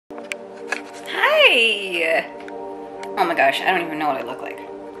Hi! Oh my gosh, I don't even know what I look like.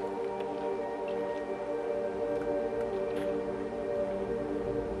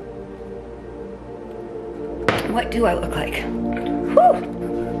 What do I look like? Whew!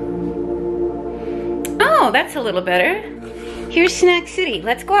 Oh, that's a little better. Here's Snack City.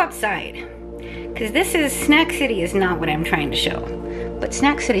 Let's go outside. Because Snack City is not what I'm trying to show. But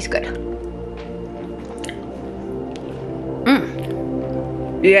Snack City's good.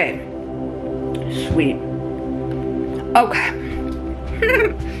 Yay. Sweet. Okay.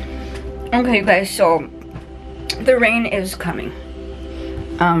 Okay, you guys, so the rain is coming.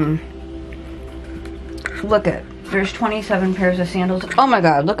 Look at, there's 27 pairs of sandals. Oh my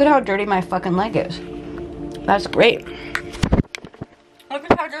god, look at how dirty my fucking leg is. That's great. Look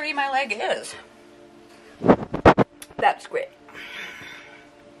at how dirty my leg is. That's great.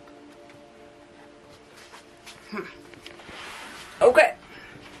 Okay.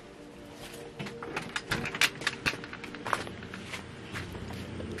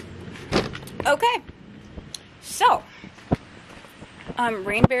 Okay. So,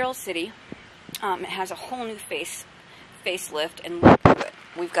 Rain Barrel City. It has a whole new facelift, and look at it.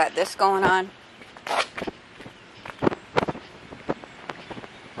 We've got this going on.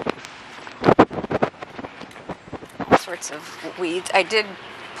 All sorts of weeds. I did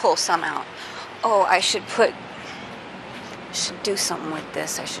pull some out. Oh, I should do something with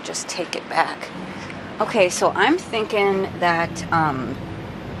this. I should just take it back. Okay, so I'm thinking that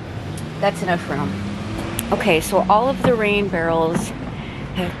that's enough room. Okay, so all of the rain barrels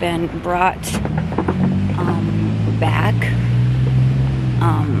have been brought back.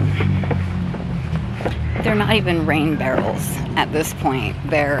 They're not even rain barrels at this point.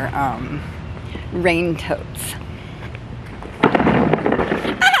 They're rain totes.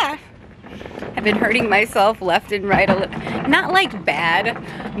 Ah! I've been hurting myself left and right a little. Not like bad,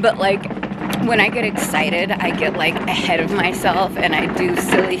 but like when I get excited, I get like ahead of myself and I do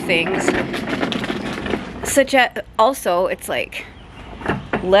silly things. Such as, also, it's like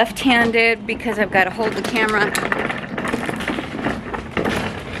left-handed because I've got to hold the camera.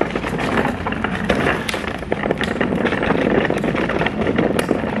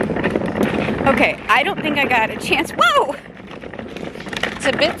 Okay, I don't think I got a chance. Whoa! It's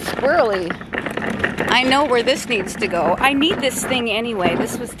a bit squirrely. I know where this needs to go. I need this thing anyway.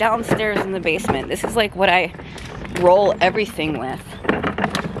 This was downstairs in the basement. This is like what I roll everything with.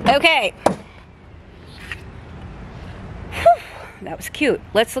 Okay. That was cute.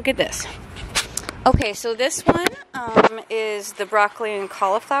 Let's look at this. Okay, so this one is the broccoli and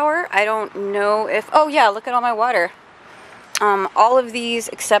cauliflower. I don't know if... Oh, yeah, look at all my water. All of these,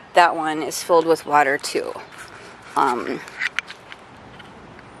 except that one, is filled with water, too.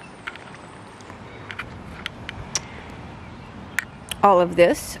 All of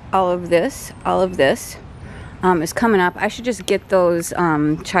this is coming up. I should just get those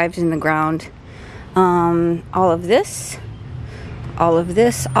chives in the ground. All of this,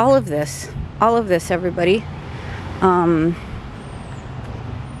 everybody.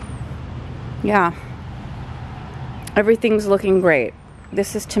 Yeah. Everything's looking great.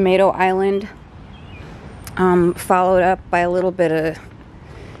 This is Tomato Island, followed up by a little bit of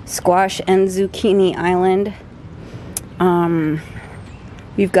Squash and Zucchini Island.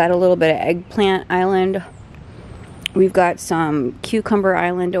 We've got a little bit of Eggplant Island. We've got some Cucumber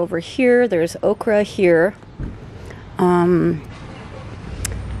Island over here. There's okra here.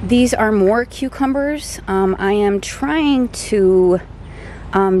 These are more cucumbers. I am trying to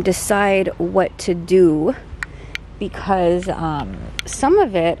decide what to do because some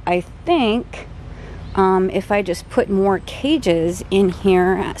of it, I think, if I just put more cages in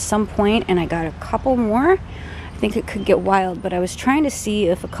here at some point, and I got a couple more, I think it could get wild. But I was trying to see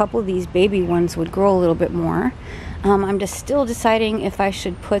if a couple of these baby ones would grow a little bit more. I'm just still deciding if I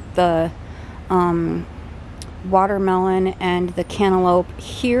should put the watermelon and the cantaloupe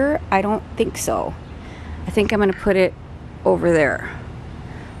here. I don't think so. I think I'm going to put it over there.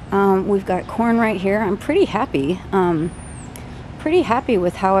 We've got corn right here. I'm pretty happy. Pretty happy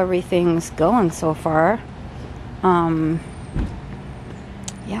with how everything's going so far. Yeah.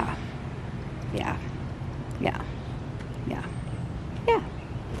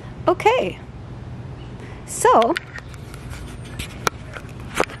 Okay. So,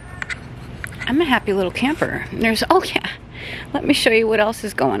 I'm a happy little camper. There's, oh yeah, let me show you what else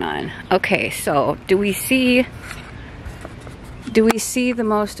is going on. Okay, so do we see the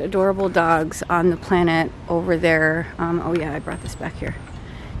most adorable dogs on the planet over there? Oh yeah, I brought this back here.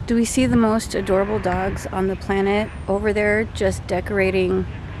 Do we see the most adorable dogs on the planet over there just decorating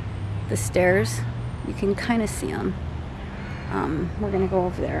the stairs? You can kind of see them. We're gonna go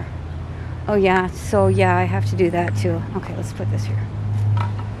over there. Oh yeah, so yeah, I have to do that too. Okay, let's put this here.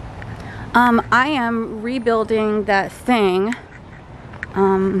 I am rebuilding that thing.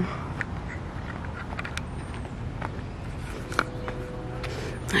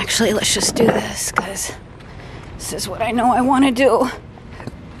 Actually, let's just do this, because this is what I know I want to do.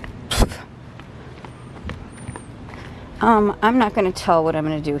 I'm not going to tell what I'm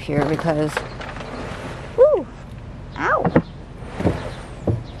going to do here, because... Woo! Ow!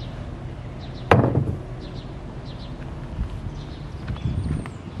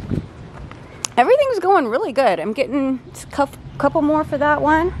 Everything's going really good. I'm getting a couple more for that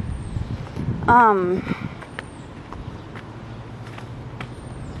one.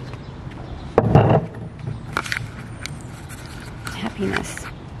 Happiness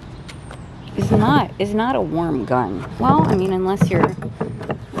is not a warm gun. Well, I mean, unless you're, I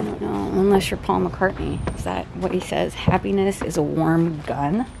don't know, unless you're Paul McCartney. Is that what he says? Happiness is a warm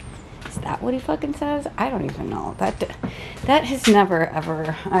gun? Is that what he fucking says? I don't even know. That has never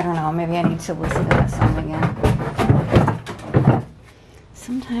ever, I don't know, maybe I need to listen to that song again.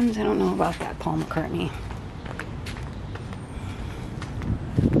 Sometimes I don't know about that Paul McCartney.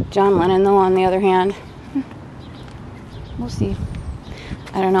 John Lennon, though, on the other hand, we'll see.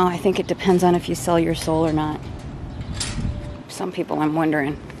 I don't know. I think it depends on if you sell your soul or not. Some people, I'm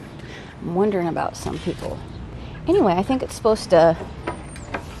wondering about some people. Anyway, I think it's supposed to...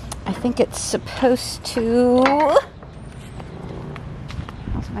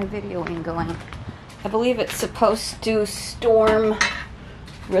 How's my videoing going? I believe it's supposed to storm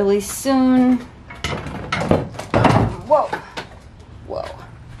really soon. Whoa.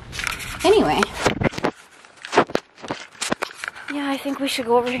 Anyway. Yeah, I think we should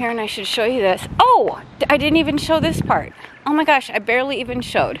go over here and I should show you this. Oh, I didn't even show this part. Oh my gosh, I barely even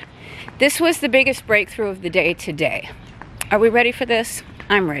showed. This was the biggest breakthrough of the day today. Are we ready for this?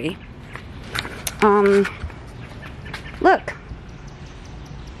 I'm ready. Look.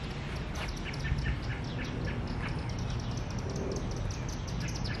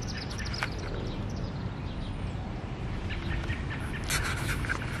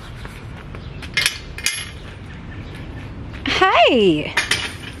 Hi.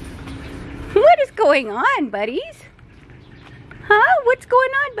 What is going on, buddies? Huh? What's going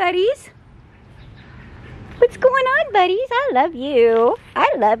on, buddies? What's going on, buddies? I love you.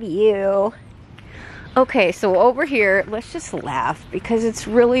 I love you. Okay, so over here, let's just laugh because it's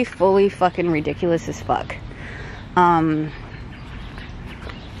really fully fucking ridiculous as fuck.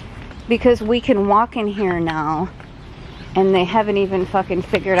 Because we can walk in here now, and they haven't even fucking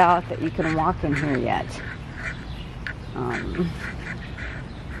figured out that you can walk in here yet.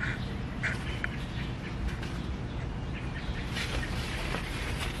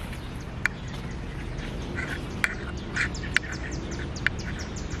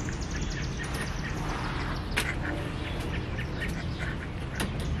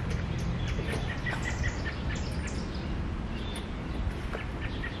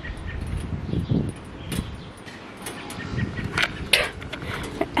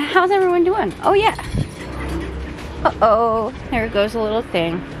 How's everyone doing? Oh yeah. Uh-oh, there goes a little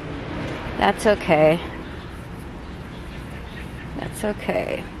thing. That's okay. That's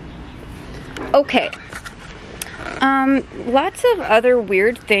okay. Okay. Lots of other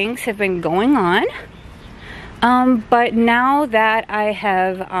weird things have been going on. But now that I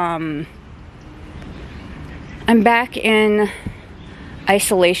have, I'm back in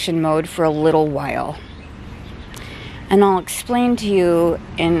isolation mode for a little while. And I'll explain to you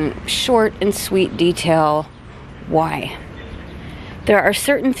in short and sweet detail why. There are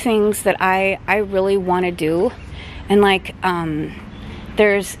certain things that I really want to do, and like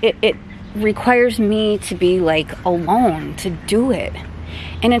it requires me to be like alone to do it.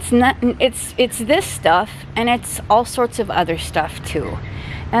 And it's this stuff, and it's all sorts of other stuff too.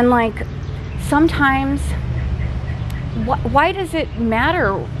 And like sometimes why does it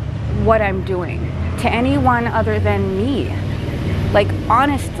matter what I'm doing to anyone other than me? Like,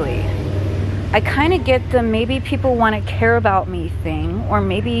 honestly, I kind of get the maybe people want to care about me thing, or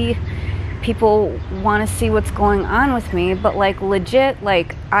maybe people want to see what's going on with me, but like legit,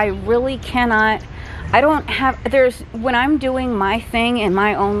 like I really cannot, when I'm doing my thing in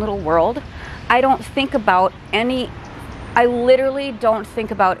my own little world, I literally don't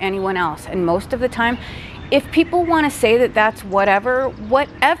think about anyone else. And most of the time, if people want to say that that's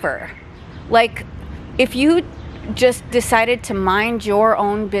whatever. Like, if you just decided to mind your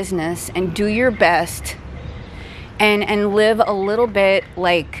own business and do your best and live a little bit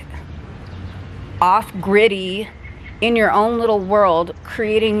like off-griddy in your own little world,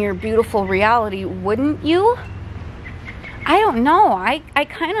 creating your beautiful reality, wouldn't you? I don't know. I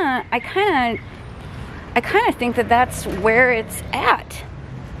kind of think that that's where it's at.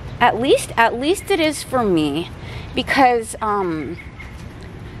 At least it is for me, because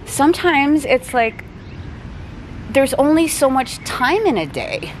sometimes it's like there's only so much time in a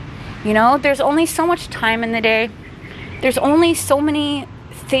day. You know, there's only so much time in the day. There's only so many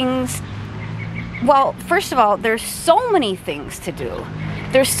things. Well, first of all, there's so many things to do.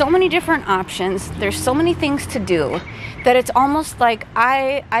 There's so many different options. There's so many things to do that it's almost like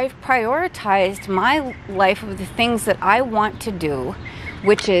I've prioritized my life with the things that I want to do,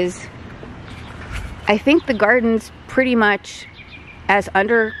 which is, I think the garden's pretty much as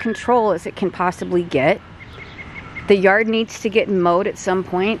under control as it can possibly get. The yard needs to get mowed at some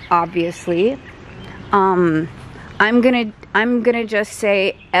point, obviously. I'm gonna just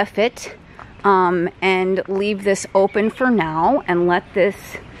say F it, and leave this open for now and let this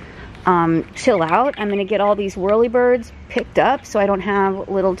chill out. I'm gonna get all these whirlybirds picked up so I don't have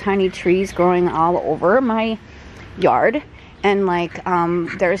little tiny trees growing all over my yard. And like,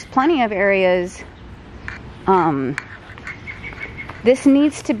 there's plenty of areas. This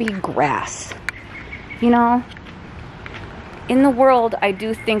needs to be grass, you know. In the world, I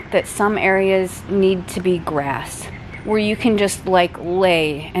do think that some areas need to be grass, where you can just like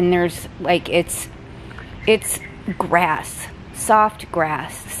lay, and there's like, it's grass, soft,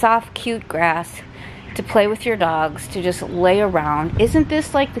 cute grass to play with your dogs, to just lay around. Isn't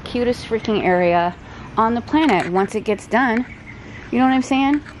this like the cutest freaking area on the planet once it gets done? You know what I'm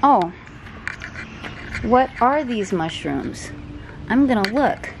saying? Oh, what are these mushrooms? I'm gonna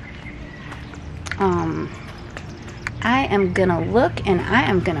look. I am gonna look and I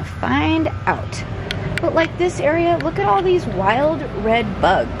am gonna find out. But like this area, look at all these wild red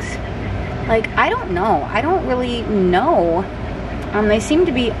bugs. Like, I don't know. I don't really know. They seem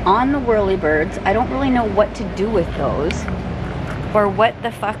to be on the whirlybirds. I don't really know what to do with those, or what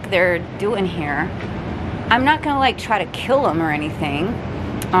the fuck they're doing here. I'm not gonna like try to kill them or anything.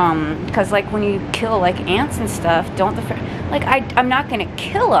 Because like when you kill like ants and stuff, I'm not gonna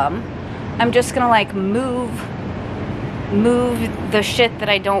kill them. I'm just gonna like move the shit that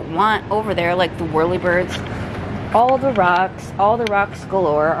I don't want over there, like the whirlybirds. All the rocks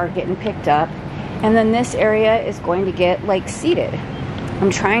galore are getting picked up, and then this area is going to get like seeded. I'm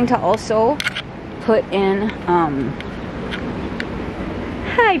trying to also put in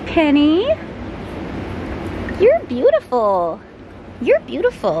hi Penny, you're beautiful. You're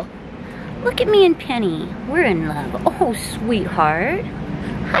beautiful. Look at me and Penny. We're in love. Oh, sweetheart.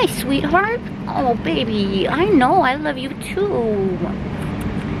 Hi, sweetheart. Oh, baby. I know. I love you too.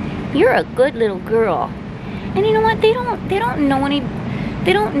 You're a good little girl. And you know what? They don't know any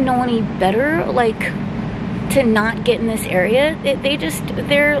better, like, to not get in this area.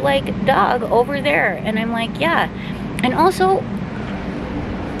 They're like, dog over there. And I'm like, yeah. And also,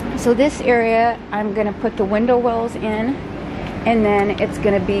 so this area, I'm gonna put the window wells in, and then it's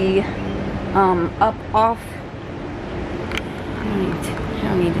gonna be up off. I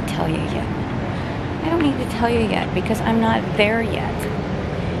don't need to tell you yet. I don't need to tell you yet, because I'm not there yet.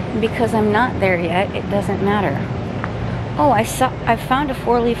 And because I'm not there yet, it doesn't matter. Oh, I found a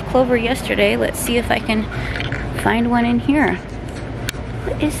 4-leaf clover yesterday. Let's see if I can find one in here.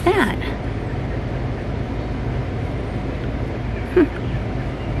 What is that?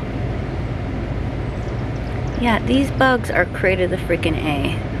 Yeah, these bugs are created the freaking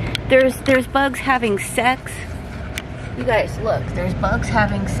A. There's bugs having sex. You guys, look, there's bugs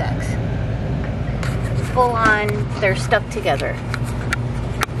having sex. Full on, they're stuck together.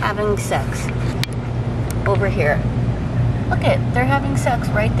 Having sex. Over here. Look it, they're having sex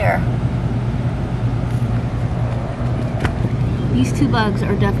right there. These two bugs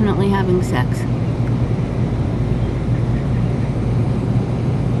are definitely having sex.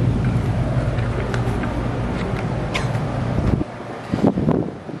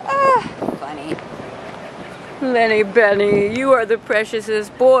 Funny. Lenny Benny, you are the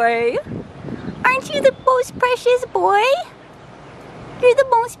preciousest boy. Aren't you the most precious boy? You're the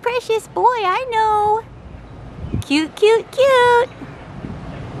most precious boy I know. Cute, cute, cute.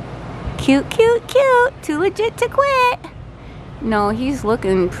 Cute, cute, cute. Too legit to quit. No, he's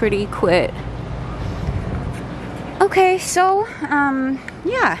looking pretty quit. Okay, so,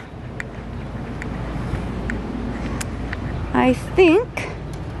 yeah. I think,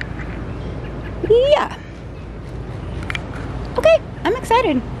 yeah. Okay, I'm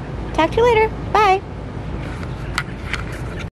excited. Talk to you later. Bye.